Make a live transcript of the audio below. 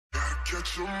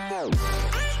Catch 'em all.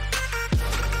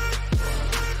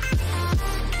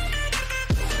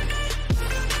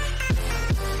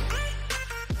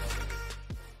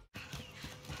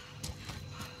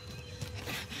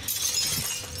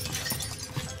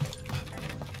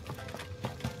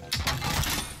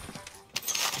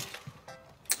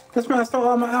 This man stole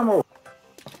all my ammo.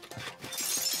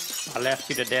 I left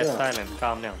you to dead silence.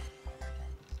 Calm down.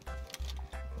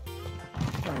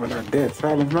 Oh, that dead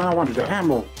silence, man. I wanted the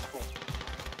ammo.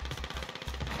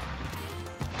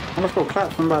 Let's go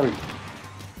clap somebody.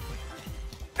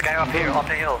 The guy up here, up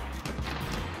the hill.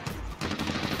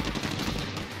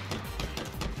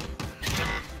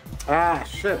 Ah,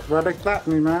 shit, bro. They clapped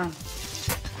me, man.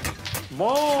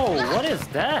 Whoa, what is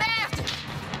that?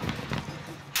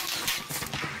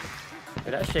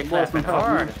 Dude, that shit clapping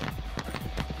hard.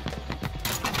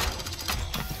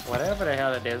 Whatever the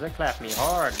hell it is, it clapped me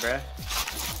hard, bruh.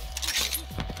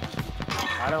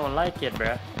 I don't like it,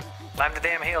 bruh. Climb the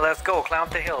damn hill, let's go, climb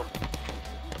the hill.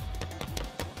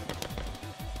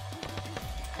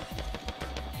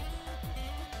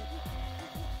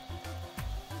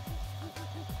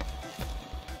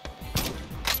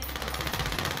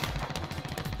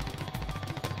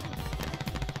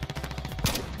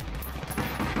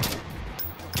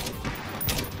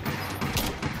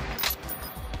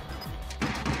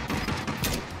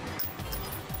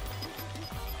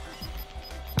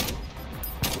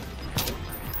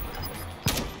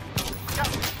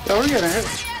 Oh, we're getting hit.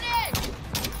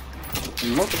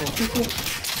 Multiple people.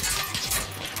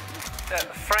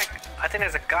 Frank, I think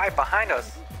there's a guy behind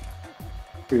us.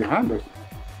 Behind us?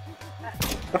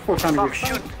 That's what trying to get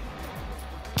shoot.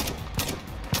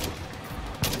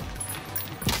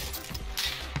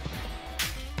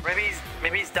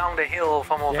 Maybe he's down the hill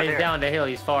from over there. Yeah, he's down the hill.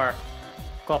 He's far.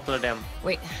 Couple of them.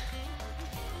 Wait.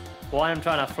 One I'm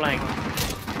trying to flank.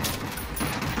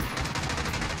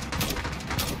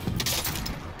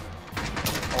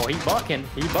 Oh, he bucking.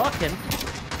 He bucking.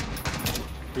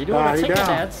 He doing a chicken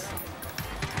dance.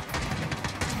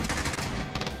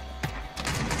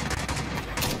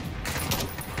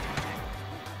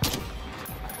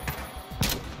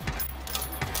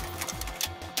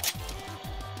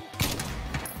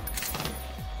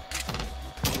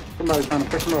 Somebody's trying to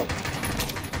pick him up.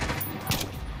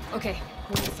 Okay,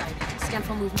 go inside. Scan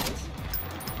for movement.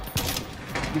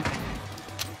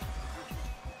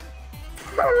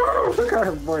 Look how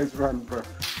his boys run, bro.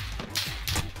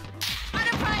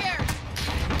 Under fire!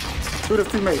 Shoot his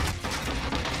teammate.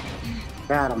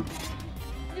 Got him.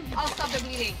 I'll stop the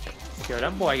bleeding. Yo,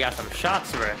 that boy got some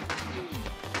shots, bro.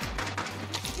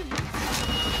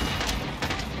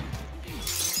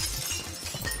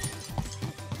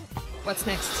 What's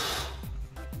next?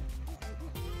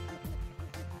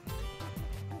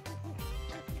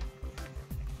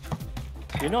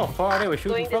 You know how far they were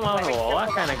shooting from? I don't know what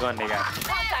kind of gun they got.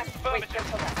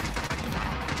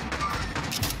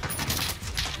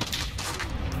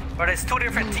 But there's two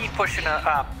different teams pushing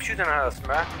shooting at us,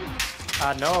 man.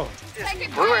 I know.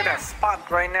 We're in that spot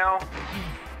right now.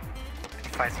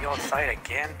 If I see you outside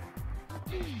again.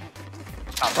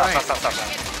 Stop.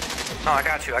 No, I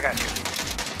got you.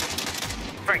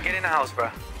 Frank, get in the house,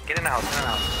 bro. Get in the house.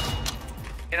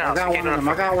 Get in the house.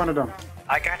 I got one of them.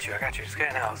 I got you. Just get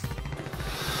in the house.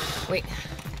 Wait.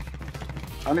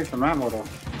 I need some ammo though.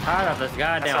 Tired of this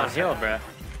guy downhill, bro.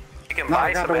 You can No, buy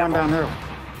I got some the one ammo. down here.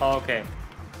 Oh, okay.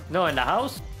 No, in the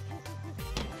house?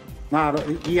 Nah,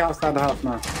 he outside the house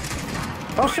now.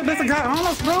 Oh shit, there's a guy on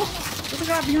us, bro. There's a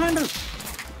guy behind us.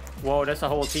 Whoa, that's a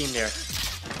whole team there.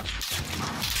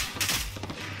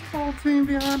 Whole team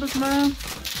behind us, man.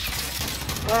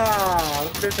 Ah,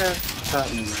 this bitch ass shot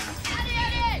me,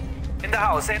 man. In the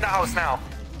house now.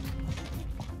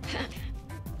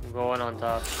 I'm going on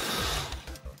top.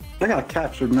 They got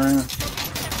captured, man.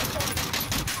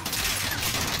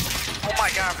 Oh my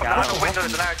god, from one of the windows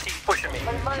there's another team pushing me.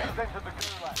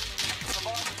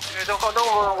 Don't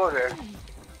go there.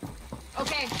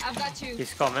 Okay, I've got you.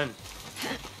 He's coming.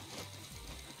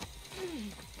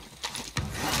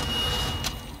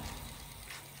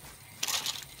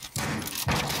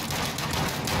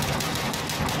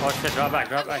 Oh shit, drop back.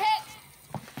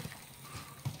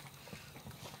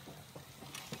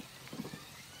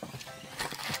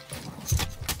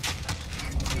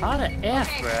 How the F,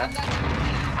 bruh?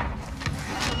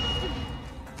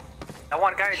 That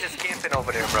one guy is just camping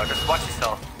over there, bro. Just watch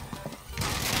yourself.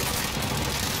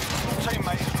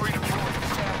 Teammates redeployed.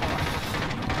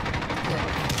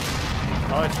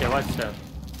 Oh shit, watch yourself.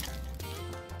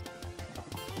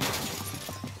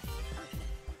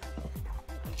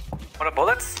 On the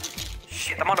bullets?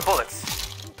 Shit, I'm on the bullets.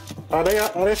 Are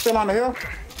they still on the hill?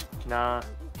 Nah.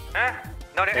 Huh?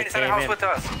 No, they're They inside the came house in. with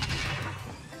us.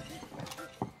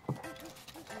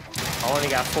 I only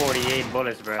got 48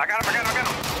 bullets, bro. I got him.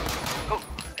 Oh,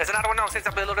 there's another one now. Sits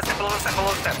up below the step.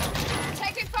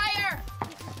 Taking fire!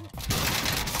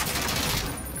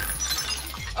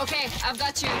 Okay, I've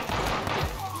got you.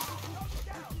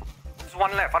 There's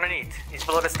one left underneath. He's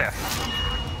below the step.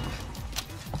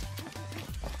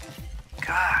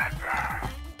 God, bro.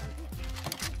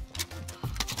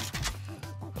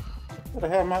 Where the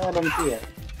hell my other key at?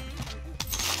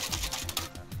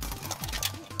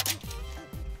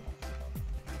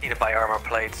 Need to buy armor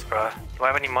plates, bro. Do I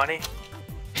have any money?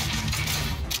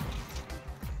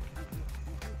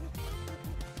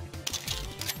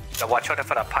 Watch out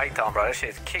for that python, bro. That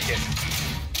shit is kicking.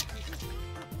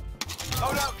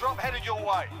 Loadout drop headed your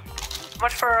way. How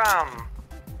much for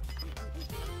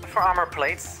armor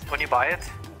plates when you buy it?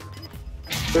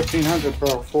 1,500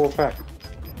 for a full pack.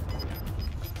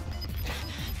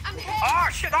 I'm hit! Oh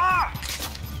shit! Ah!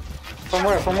 From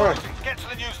where? Get to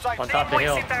the new safe. On top of the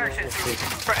hill. Same direction.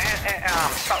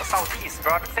 Southeast,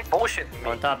 bro. Think bullshit.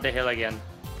 On top of the hill again.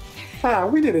 Ah,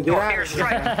 we need to get Oh, out of here.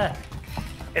 airstrike.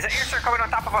 There's an airstrike coming on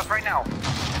top of us right now.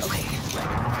 Okay.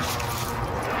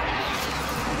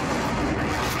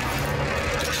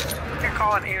 They're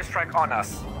calling airstrike on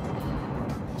us.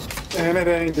 And it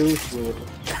ain't do shit.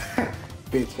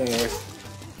 Bitch ass.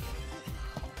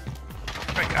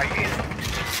 Rick, are you in?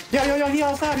 Yo, he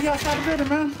outside the building,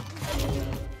 man.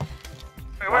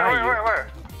 Where?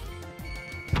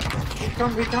 He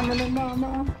coming in now,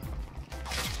 man.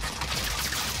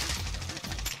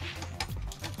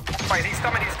 Wait, he's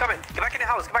coming. Get back in the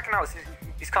house.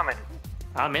 He's coming.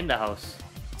 I'm in the house.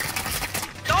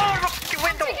 No, look, the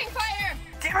window. Taking fire!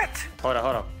 Damn it. Hold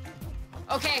up.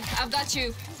 Okay, I've got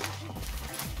you.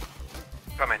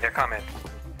 They're coming.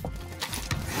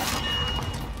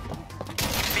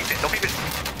 Don't beep it.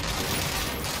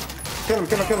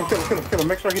 Kill him.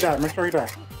 Make sure he die.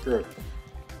 Good.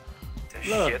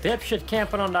 Look, Shit. dipshit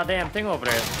camping on that damn thing over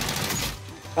there.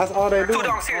 That's all they do. Go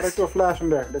downstairs. They threw a flash in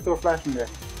there.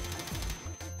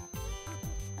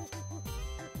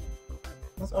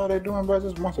 That's all they doing, bro.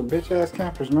 Just a bunch of bitch ass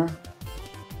campers, man.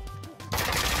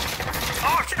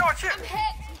 Oh shit. I'm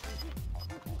hit!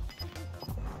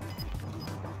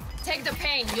 Take the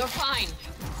pain, you're fine.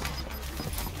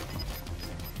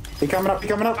 He coming up. I'm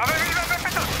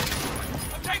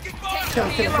taking fire.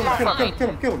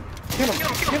 Kill him.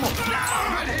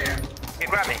 Hey,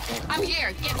 grab me. I'm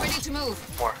here, get ready to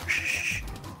move. More. Shh.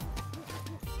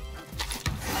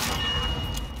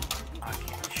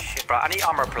 Okay, shit, bro. I need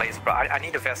armor plates, bro. I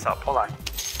need to vest up. Hold on.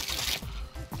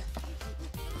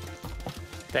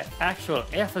 The actual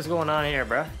F is going on here,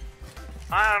 bro.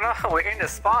 I don't know. We're in the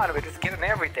spawn. We're just getting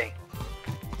everything.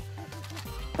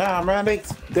 Nah, man, they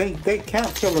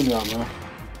can't kill him, y'all, man.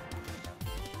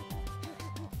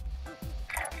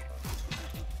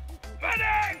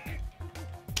 Medic!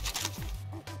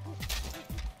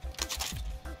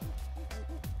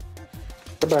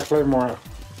 Get back, Claymore.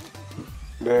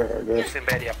 There. It's in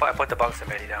Betty. I put the bunks in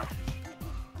Betty down.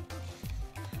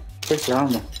 Fix your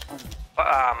armor.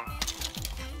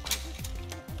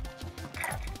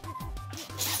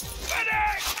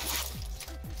 Medic!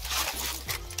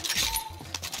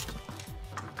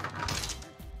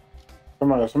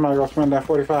 Somebody go spend that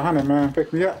 4,500, man.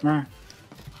 Pick me up, man.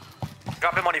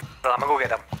 Drop your money. I'm gonna go get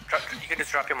them. You can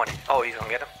just drop your money. Oh, he's gonna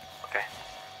get them? Okay.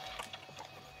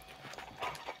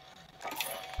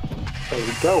 There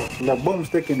we go. The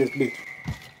boomstick in this bitch.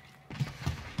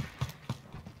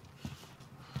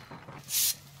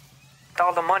 Get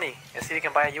all the money and see if you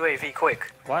can buy a UAV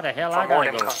quick. Why the hell For I more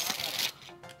gotta than go?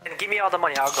 And give me all the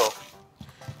money, I'll go.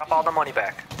 Drop all the money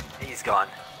back. He's gone.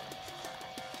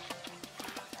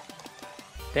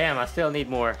 Damn, I still need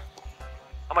more.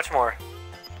 How much more?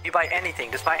 You buy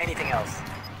anything, just buy anything else.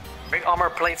 Bring armor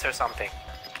plates or something.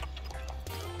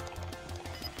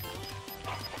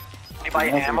 You buy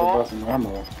ammo?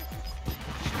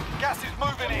 Gas is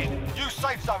moving in. New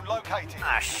safe zone located.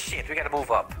 Ah shit, we gotta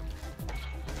move up.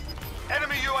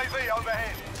 Enemy UAV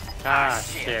overhead. Ah,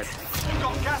 shit. shit. We've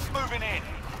got gas moving in.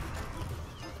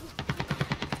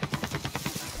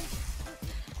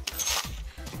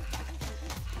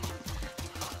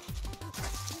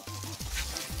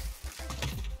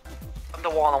 Up the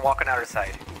wall and walk on the other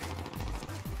side.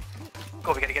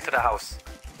 Go, we gotta get to the house.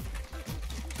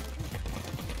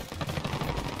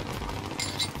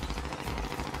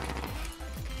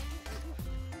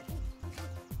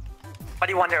 But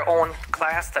you want their own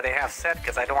class that they have set?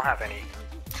 Because I don't have any.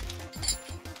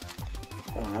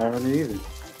 I don't have any either.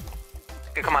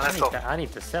 Okay, come on, let's go. I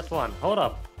need to set one. Hold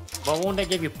up. But won't they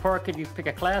give you perk if you pick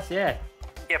a class? Yeah.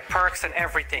 Yeah, perks and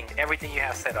everything. Everything you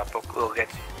have set up will get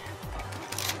you.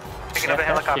 Picking up a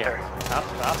helicopter.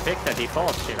 I'll pick the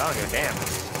default shit. I don't give a damn.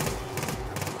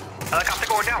 Helicopter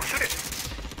going down. Shoot it.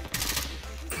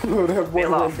 Oh, that boy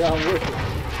went down with it. Come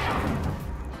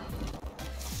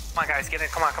on, guys. Get in.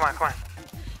 Come on, come on, come on.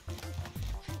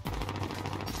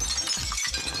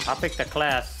 I'll pick the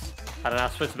class. And then I'll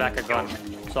switch back a gun.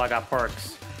 So I got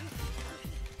perks.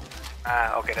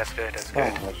 Okay, that's good. That's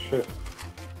good. Oh, shit.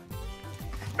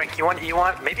 Frank, you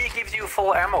want? Maybe it gives you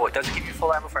full ammo. Does it give you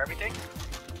full ammo for everything?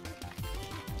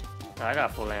 I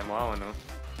got full ammo. I don't know.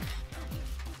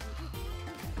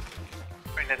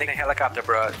 Frank, I think a helicopter,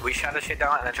 bro. We shut the shit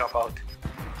down and then jump out.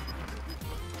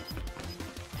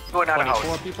 Go another 24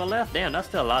 house. people left? Damn, that's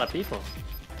still a lot of people.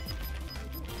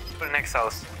 Go to the next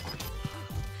house.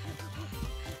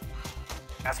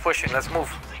 That's pushing. Let's move.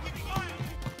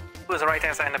 Who's the right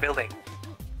hand side in the building?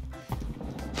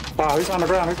 Wow, he's on the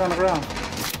ground. He's on the ground.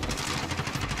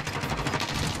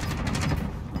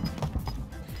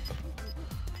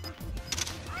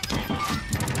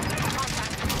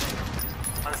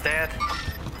 One's dead.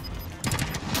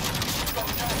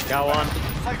 Got one.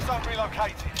 Safe zone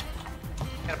relocated.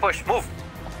 Gotta push. Move.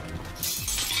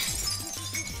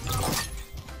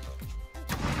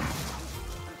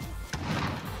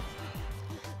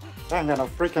 I ain't got no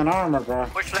freaking armor, bro.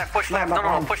 Push left. Push left.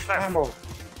 No, push left. Ammo.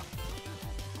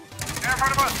 They're in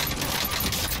front of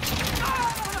us.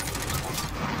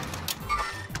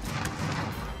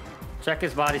 Check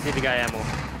his body, see if he got ammo.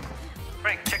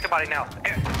 Frank, check the body now.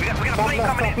 Hey, we got a Top plane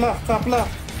left, coming top in. left, top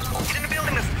left. Get in the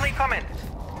building. There's a plane coming.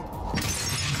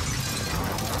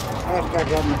 Hashtag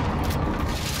got me.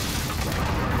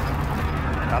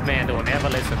 That man don't ever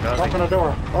listen, does he? Open the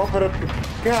door. Open it.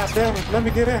 God damn it. Let me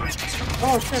get in.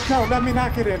 Oh shit, no. Let me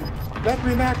not get in. Let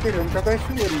me not get in because they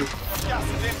shooting me. Gas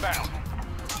is inbound.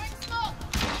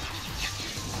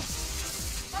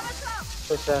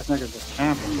 This ass niggas just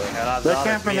camping, bro. Yeah, They're that's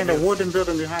camping in the wooden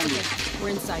building behind you. We're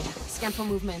inside. Scan for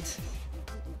movement.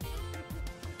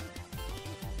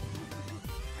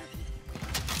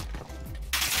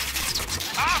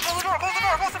 Ah, close the door. Close the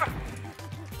door. Close the door.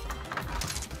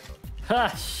 Ha,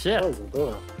 shit. Close the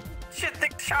door. Shit, they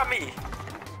shot me.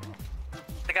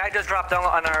 The guy just dropped down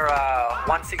on our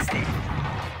 160.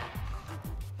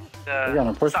 We're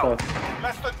gonna push south. that.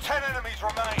 Less than 10 enemies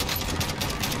remain.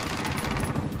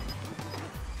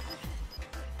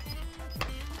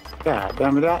 God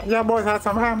damn it. Y'all boys had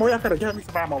some ammo. Y'all could have given me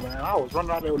some ammo, man. I was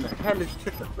running out there with the hellish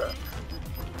chicken, bro.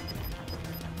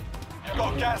 You've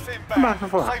got gas I'm inbound. asking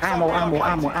for Safe zone ammo.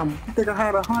 relocated. I think I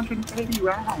had 180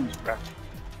 rounds, bro.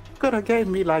 Could have gave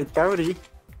me like 30.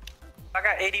 I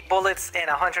got 80 bullets and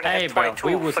 122 Hey, bro,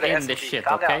 we was for the in SMG. this shit,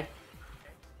 Calm down. okay?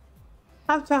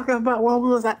 I'm talking about when we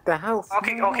was at the house.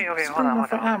 Okay, man. okay, hold on, Screaming hold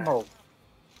for on. ammo.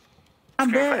 I'm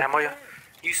Scream for dead. ammo.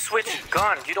 You switch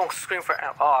gun. You don't scream for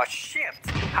ammo. Oh, shit.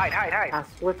 Hide, hide, hide. I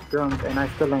switched guns and I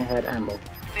still ain't had ammo.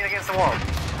 Lean against the wall.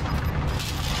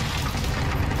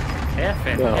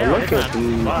 Effing Yo, hell, look they're at trying to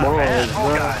these fuck, balls, man. Oh,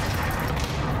 bro. God.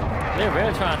 They're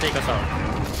really trying to take us out.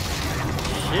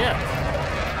 Shit.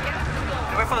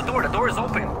 Wait for the door. The door is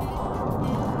open.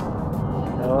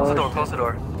 Close the Oh, door. Close the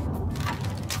door.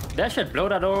 That should blow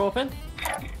that door open?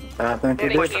 I think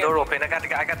it Push is. the door open. I got the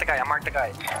guy. I marked the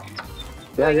guy.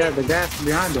 Yeah, the gas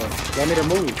behind us. Y'all need to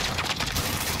move.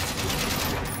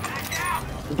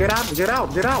 Get out, get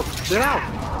out, get out, get out.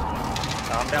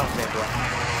 I'm downstairs, bro.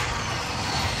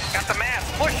 Got the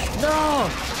mask. Push. No!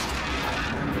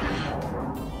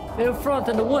 In front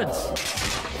in the woods.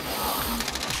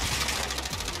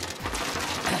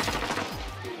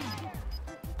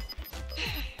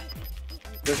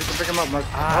 Just you can pick him up,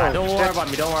 Mike. Don't worry about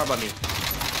me, don't worry about me.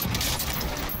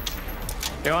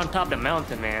 They're on top of the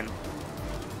mountain, man.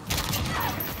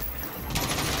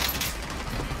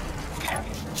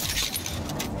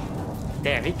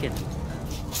 Damn, he can.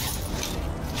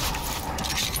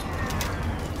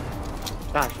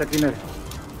 Gosh, check in there.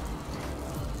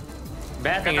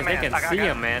 Bad thing is they can see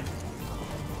him, man.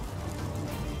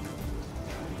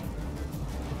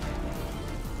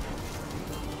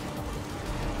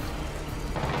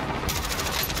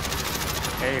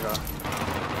 There you go.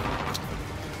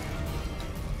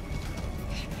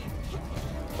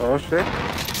 Oh shit.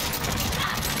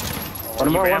 Oh,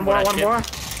 you ran with that one shit. more.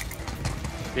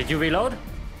 Did you reload?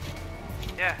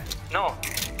 Yeah. No.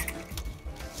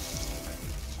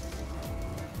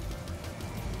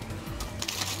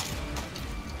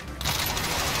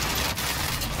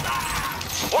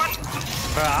 One.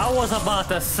 Bro, I was about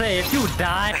to say, if you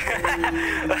die.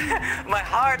 My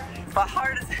heart is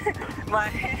my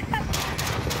hand.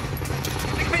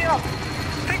 Pick me up.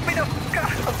 Pick me up.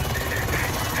 God.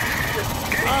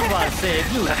 I'm about to say,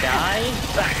 if you die.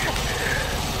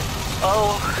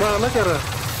 Oh. Bro, look at her.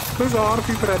 Look at all the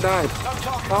people that died.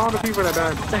 All the people that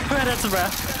died. The credits, bro.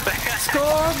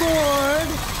 Scoreboard.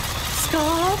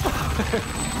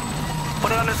 Scoreboard.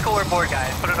 Put it on the scoreboard,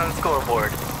 guys. Put it on the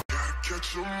scoreboard.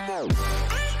 Catch 'em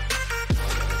all.